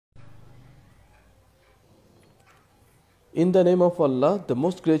In the name of Allah, the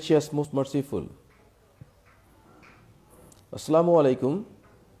most gracious, most merciful. Assalamu alaikum.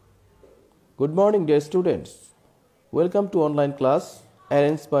 Good morning, dear students. Welcome to online class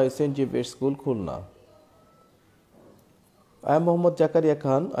arranged by St. Xavier School, Khulna. I am Muhammad Zakaria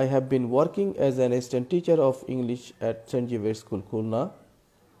Khan. I have been working as an assistant teacher of English at St. Xavier School, Khulna.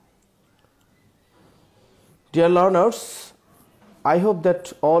 Dear learners, I hope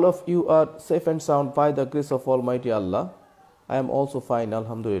that all of you are safe and sound by the grace of Almighty Allah. I am also fine,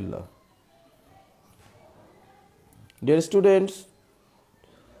 Alhamdulillah. Dear students,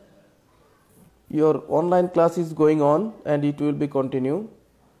 your online class is going on and it will be continue,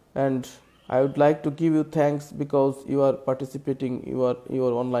 and I would like to give you thanks because you are participating in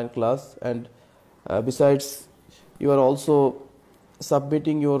your online class, and besides you are also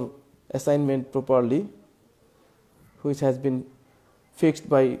submitting your assignment properly, which has been fixed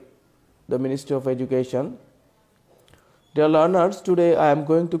by the Ministry of Education. Dear learners, today I am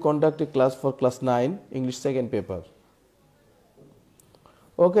going to conduct a class for class 9 English second paper.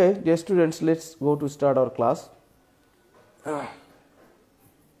 Okay, dear students, let's go to start our class.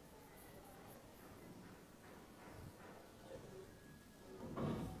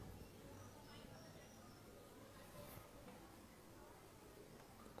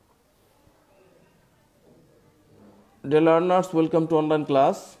 Dear learners, welcome to online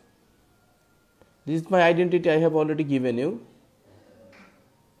class. This is my identity I have already given you.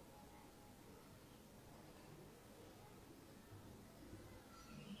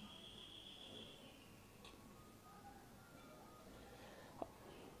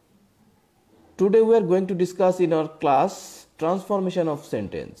 Today we are going to discuss in our class transformation of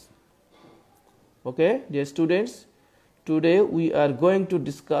sentence. Okay, dear students, today we are going to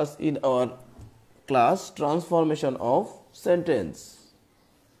discuss in our class transformation of sentence.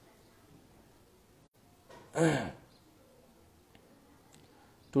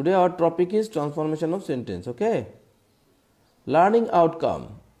 Today our topic is transformation of sentence. Okay, learning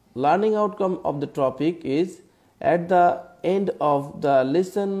outcome. Learning outcome of the topic is at the end of the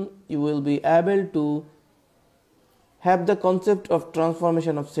lesson you will be able to have the concept of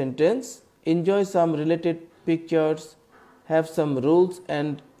transformation of sentence, enjoy some related pictures, have some rules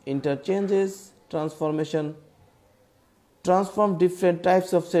and interchanges, transform different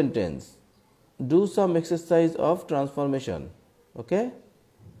types of sentence, do some exercise of transformation. Okay,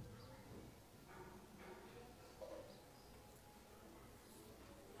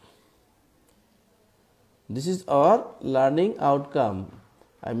 this is our learning outcome.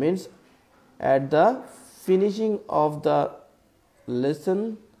 I means at the finishing of the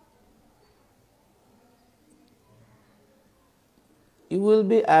lesson you will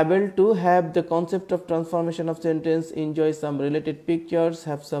be able to have the concept of transformation of sentence, enjoy some related pictures,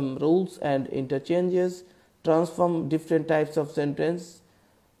 have some rules and interchanges, transform different types of sentence,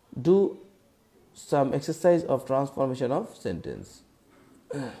 do some exercise of transformation of sentence.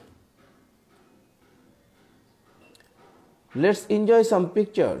 Let's enjoy some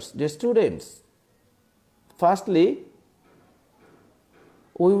pictures, dear students. Firstly,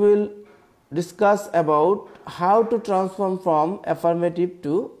 we will discuss about how to transform from affirmative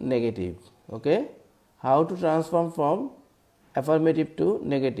to negative. Okay, how to transform from affirmative to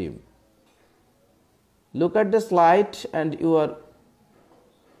negative. Look at the slide and you are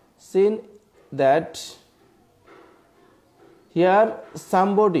seeing that here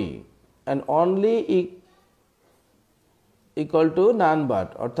somebody and only equal to none but,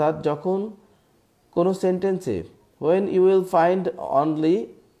 অর্থাৎ যখন কোনো সেন্টেন্সে when you will find only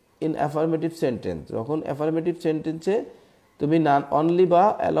in affirmative sentence, যখন affirmative sentence এ তুমি only বা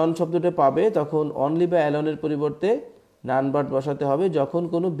alone শব্দটা পাবে তখন only বা alone এর পরিবর্তে none but বসাতে হবে। যখন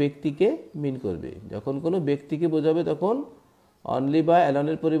কোনো ব্যক্তিকে মিন করবে, যখন কোনো ব্যক্তিকে বোঝাবে তখন only বা alone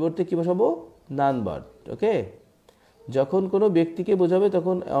এর পরিবর্তে কি বসাবো? none but. ওকে, যখন কোনো ব্যক্তিকে বোঝাবে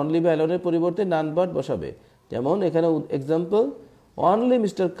তখন only বা alone এর পরিবর্তে none but বসাবে। যেমন এখানে example, only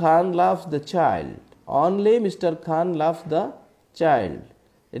Mr. Khan loves the child, only Mr. Khan loves the child,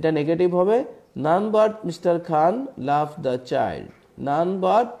 এটা নেগেটিভ হবে none but Mr. Khan loves the child, none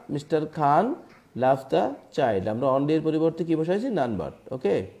but Mr. Khan loves the child, আমরা only এর পরিবর্তে কি বসাইছি? none but.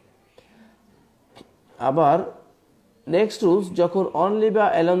 ওকে, আবার next rules, যখন only বা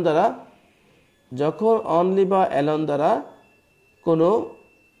alone দ্বারা, যখন only বা alone দ্বারা কোনো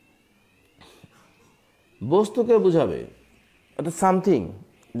বস্তুকে বোঝাবে, অর্থাৎ সামথিং,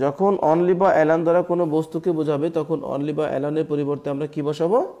 যখন অনলি বা অ্যালন দ্বারা কোনো বস্তুকে বোঝাবে তখন অনলি বা অ্যালনের পরিবর্তে আমরা কি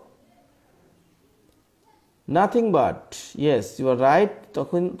বসাবো? Nothing but. Yes, you R right,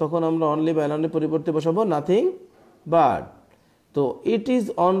 তখন আমরা অনলি বা অ্যালনের পরিবর্তে বসাবো নাথিং বাট। তো it is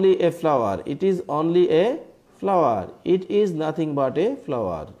only a flower, it is only a flower. It is nothing but a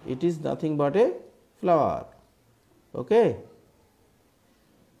flower. It is nothing but a flower. Okay,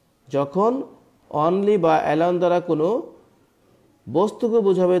 যখন only বা alone দ্বারা কোনো বস্তুকে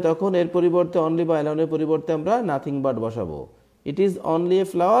বোঝাবে তখন এর পরিবর্তে অনলি বা অ্যালনের পরিবর্তে আমরা নাথিং বাট বসাবো। It is only a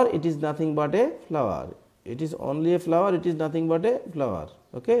flower, it is nothing but a flower. It is only a flower, it is nothing but a flower.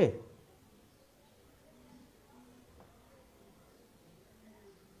 Okay,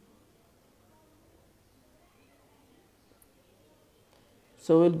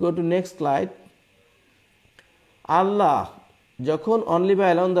 so we'll go to next slide. আল্লাহ যখন only বা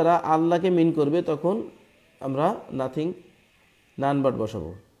alone দ্বারা আল্লাহকে মিন করবে তখন আমরা nothing none but বসাবো।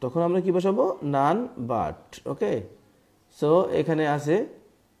 তখন আমরা কি বসাবো? None but. ওকে, সো এখানে আছে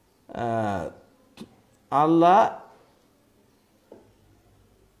Allah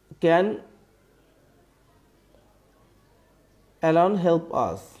can alone help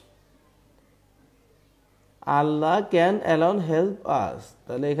us. Allah can alone help us.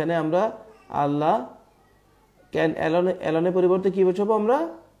 তাহলে এখানে আমরা আল্লাহ ক্যান অ্যালনের পরিবর্তে কি বসাবো আমরা?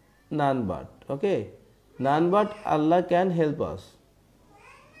 None but. Okay, none but Allah can help us.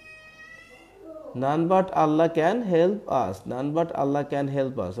 None but Allah can help us. None but Allah can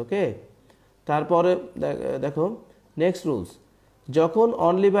help us. ওকে, তারপরে দেখো next rules. যখন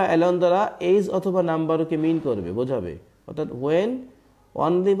অনলি বা অ্যালন দ্বারা এইজ অথবা নাম্বারকে মিন করবে বোঝাবে, অর্থাৎ when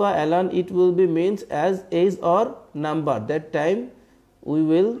only by alone it will be means as age or number, that time we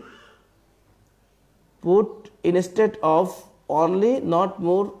will put instead of only not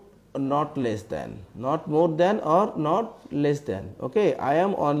more not less than, not more than or not less than. Okay, I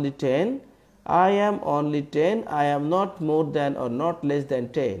am only 10, I am only 10, I am not more than or not less than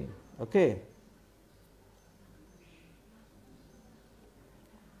 10. Okay,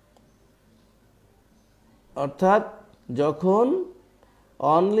 অর্থাৎ যখন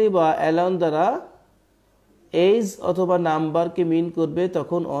only বা alone দ্বারা age অথবা নাম্বারকে মিন করবে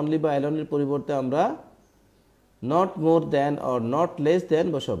তখন only বা অ্যালনের পরিবর্তে আমরা not more than or not less than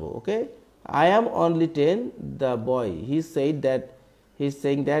বসাবো। ওকে, I am only 10, the boy he said that he is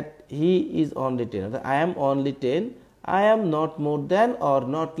saying that he is only 10, অর্থাৎ I am only 10, I am not more than or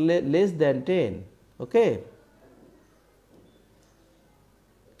not less than 10. Okay,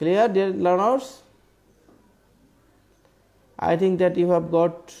 clear dear learners? I think that you have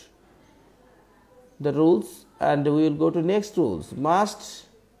got the rules, and we will go to next rules. Must,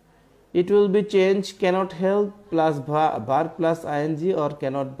 it will be changed cannot help plus verb plus ing or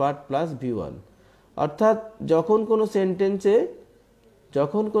cannot but plus v1. অর্থাৎ যখন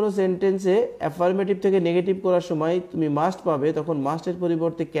কোনো সেন্টেন্সে affirmative থেকে negative করার সময় তুমি must পাবে, তখন মাস্টের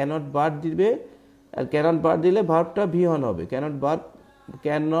পরিবর্তে ক্যানট বাট দিবে, আর ক্যানট বাট দিলে ভার্বটা v1 হবে।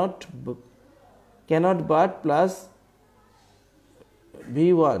 Cannot but plus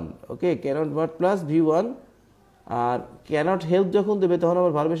v1। Okay, cannot but plus v1। R cannot help যখন দেবে তখন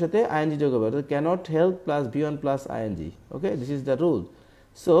আবার ভার্বের সাথে আইএনজি যোগ হবে, অর্থাৎ cannot help plus v1 plus ING. Okay, this is the rule.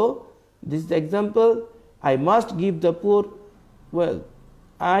 So this is the example, I must give the poor wealth.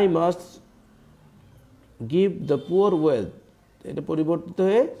 I must give the poor wealth, এটা পরিবর্তিত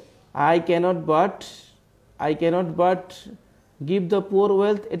হয়ে I cannot but give the poor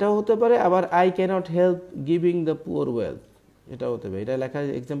wealth এটাও হতে পারে, আবার I cannot help giving the poor wealth এটাও হতে পারে। এটা লেখা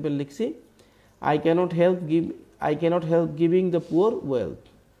এক্সাম্পল লিখছি, I cannot help giving the poor wealth.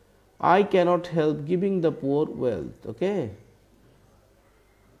 I cannot help giving the poor wealth. Okay,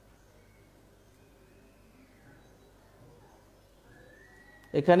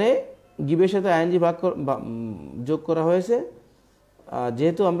 এখানে গিভের সাথে আইএনজি যোগ করা হয়েছে,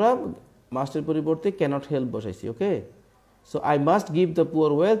 যেহেতু আমরা মাস্টের পরিবর্তে ক্যানট হেল্প বসাইছি। ওকে, so I must give the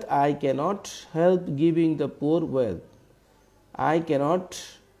poor wealth, I cannot help giving the poor wealth. I cannot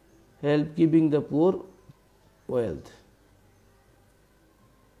help giving the poor wealth.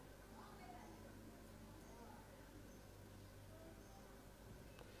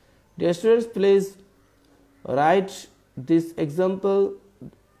 Dear students, please write this example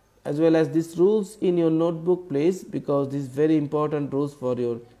as well as these rules in your notebook, please, because these very important rules for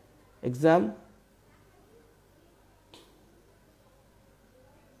your exam.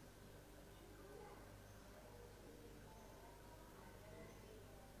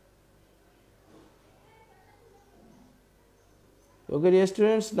 Okay, dear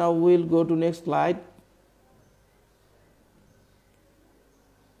students, now we will go to next slide.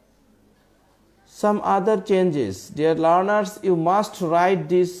 Some other changes. Dear learners, you must write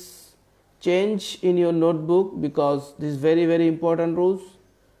this change in your notebook because this is very, very important rules.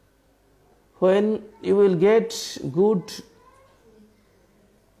 When you will get good,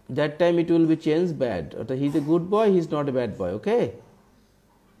 that time it will be changed bad. He is a good boy, he is not a bad boy. Okay.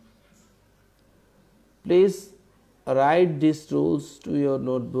 Please write these rules to your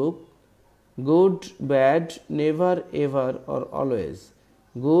notebook. Good, bad, never, ever or always.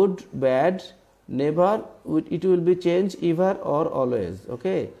 Good, bad, never, it will be changed ever or always.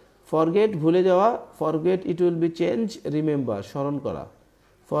 Okay. Forget, ভুলে যাওয়া, forget it will be changed remember, স্মরণ করা.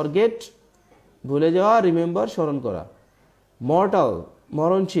 Forget, ভুলে যাওয়া, remember, স্মরণ করা. Mortal,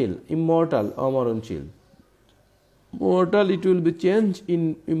 মরণশীল, immortal, অমরণশীল. Mortal, it will be changed in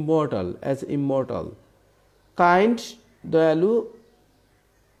immortal, as immortal. Kind, দয়ালু,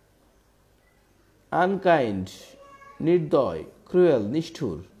 unkind, নির্দয়, cruel,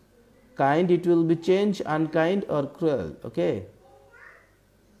 নিষ্ঠুর. Kind, it will be changed unkind or cruel. Okay.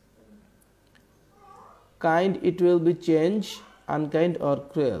 Kind, it will be changed unkind or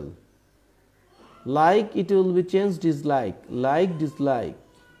cruel. Like, it will be changed dislike, like, dislike.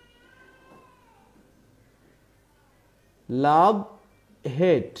 Love,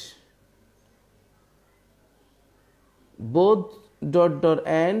 hate. Both dot dot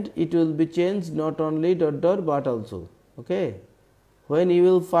and, it will be changed not only dot dot but also. Okay. When you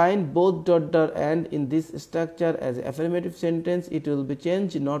will find both dot dot and in this structure as affirmative sentence, it will be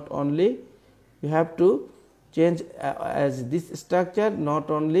changed not only, you have to change as this structure not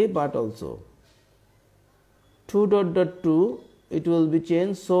only but also. 2 dot dot 2, it will be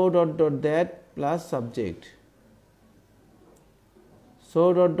changed so dot dot that plus subject.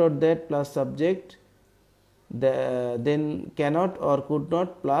 So dot dot that plus subject. Then cannot or could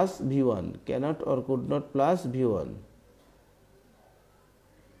not plus V1. Cannot or could not plus V1.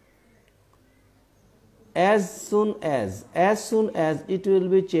 As soon as it will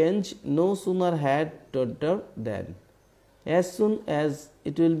be changed no sooner had dot dot than. As soon as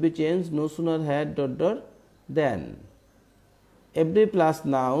it will be changed no sooner had dot dot than. Every plus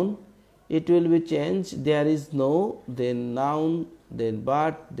noun, it will be changed there is no, then noun, then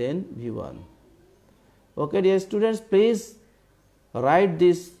but, then V1. Okay, dear students, please write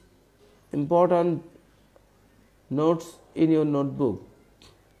these important notes in your notebook.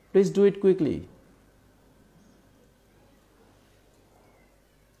 Please do it quickly.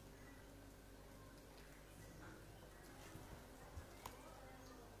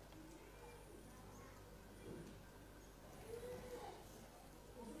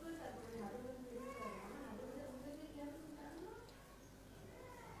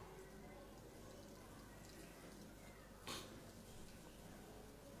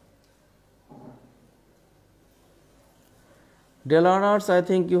 Dear learners, I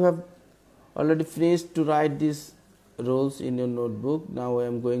think you have already finished to write these rules in your notebook. Now I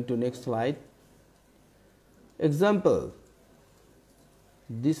am going to next slide. Example.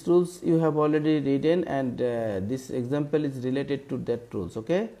 These rules you have already written and this example is related to that rules.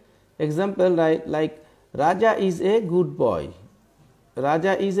 Okay. Example like Raja is a good boy.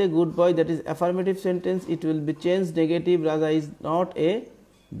 Raja is a good boy, that is affirmative sentence. It will be changed negative. Raja is not a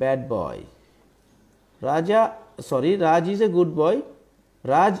bad boy. Raj is a good boy.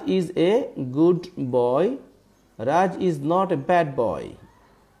 Raj is a good boy. Raj is not a bad boy.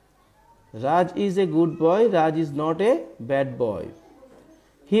 Raj is a good boy. Raj is not a bad boy.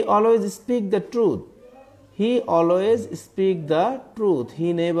 He always speaks the truth. He always speaks the truth.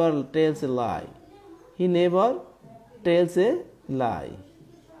 He never tells a lie. He never tells a lie.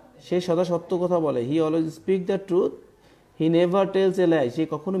 সে সদা সত্য কথা বলে. He always speaks the truth. He never tells a lie. সে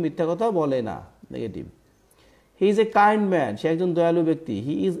কখনো মিথ্যা কথা বলে না. Negative. He is a kind man. সে একজন দয়ালু ব্যক্তি.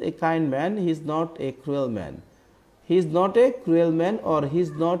 He is a kind man. He is not a cruel man. He is not a cruel man or he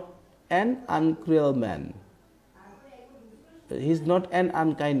is not an uncruel man. He is not an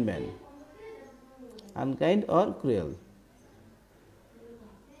unkind man. Unkind or cruel.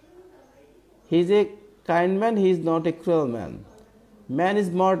 He is a kind man. He is not a cruel man. Man is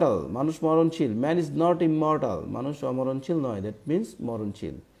mortal. মানুষ মরণশীল. Man is not immortal. মানুষ অমরণশীল নয়. That means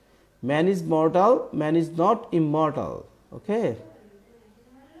মরণশীল. Man is mortal, man is not immortal. Okay.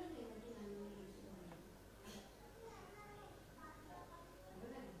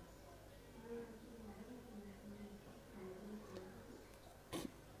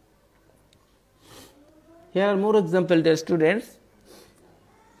 Here are more examples, dear students.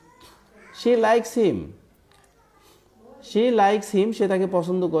 She likes him. She likes him. সে তাকে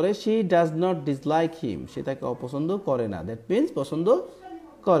পছন্দ করে. She does not dislike him. সে তাকে অপছন্দ করে না. That means পছন্দ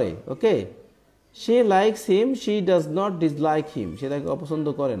করে. Okay. She likes him. She does not dislike him. সে তাকে অপছন্দ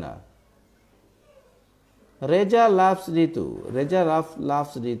করে না. Reja loves Ritu. Reja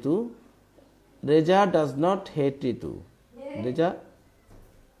loves Ritu. Reja does not hate Ritu. Reja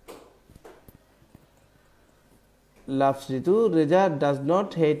loves Ritu. Reja does not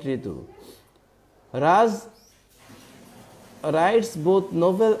hate Ritu. Raj writes both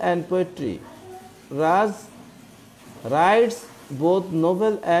novel and poetry. Raj writes both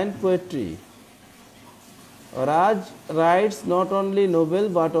novel and poetry. Raj writes not only novel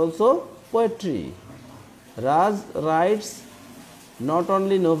but also poetry. Raj writes not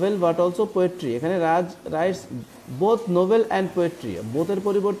only novel but also poetry. এখানে Raj writes both novel and poetry. both এর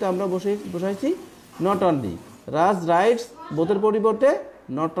পরিবর্তে আমরা বসাইছি not only. Raj writes both এর পরিবর্তে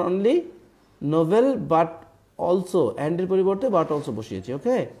not only novel but also, and এর পরিবর্তে but also বসিয়েছি.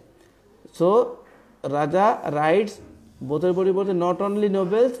 ওকে, সো রাজা writes both এর পরিবর্তে not only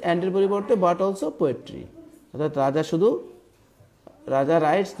novels, and এর পরিবর্তে but also poetry. অর্থাৎ রাজা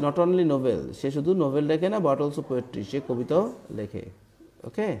রাইটস নট অনলি নোভেল, সে শুধু নোভেল লেখে না বাট অলসো পোয়েট্রি, সে কবিতাও লেখে.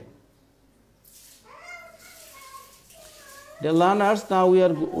 ওকে, dear learners, now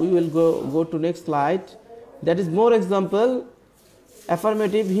we will go to next slide. That is more example.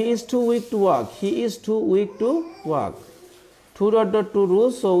 Affirmative, he is too weak to walk. He is too weak to walk. 2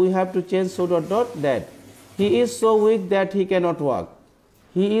 rules, so we have to change so ... that. He is so weak that he cannot walk.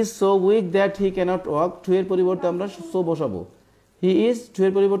 He is so weak that he cannot walk. 2 এর পরিবর্তে আমরা so বসাবো. He is 2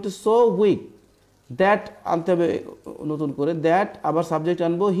 এর পরিবর্তে so weak that আনতে হবে নতুন করে, that আবার সাবজেক্ট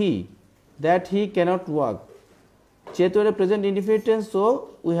আনবো he, that he cannot walk. যেহেতু এটা present indefinite tense, so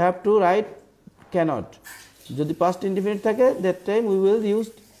we have to write cannot. যদি পাস্ট ইনডিফিনিট থাকে that time we will use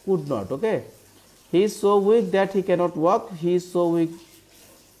could not. Okay, he is so weak that he cannot walk. He is so weak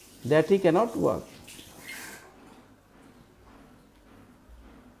that he cannot walk.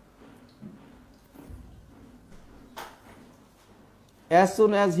 As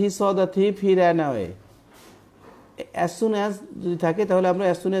soon as he saw the thief, he ran away. As soon as যদি থাকে তাহলে আমরা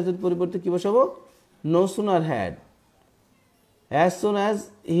as soon as এর পরিবর্তে কি বসাবো? No sooner had. As soon as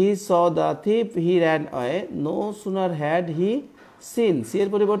he saw the thief, he ran away. No sooner had he seen. See এর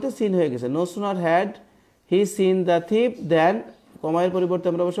পরিবর্তে seen হয়ে গেছে. No sooner had he seen the thief than, কমা এর পরিবর্তে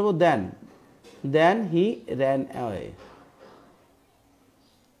আমরা বসাবো then he ran away.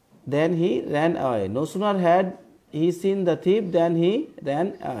 Then he ran away. No sooner had he seen the thief than he ran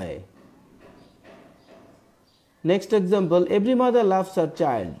away. Next example, every mother loves her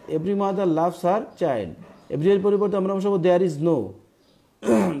child. Every mother loves her child. Every এর পরিবর্তে আমরা বসাবো there is no.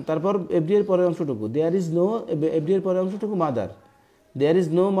 তারপর every এর পরের অংশটুকু there is no, every এর পরের অংশটুকু mother. There is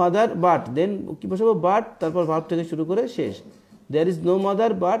no mother but, then কি বসাবো but, তারপর ভার্ব থেকে শুরু করে শেষ. There is no mother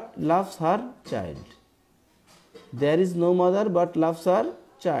but loves her child. There is no mother but loves her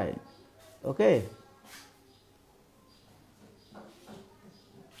child. Okay.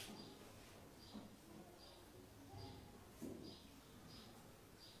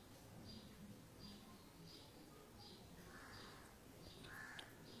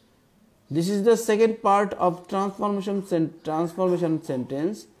 This is the second part of transformation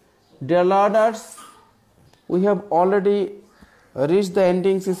sentence. Dear learners, we have already reached the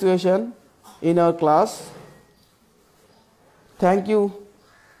ending situation in our class. Thank you.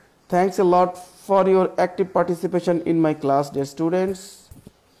 Thanks a lot for your active participation in my class, dear students.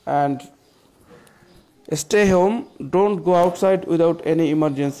 And stay home. Don't go outside without any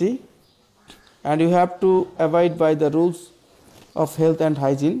emergency. And you have to abide by the rules of health and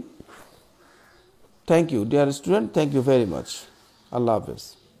hygiene. Thank you, dear student. Thank you very much. Allah Hafiz.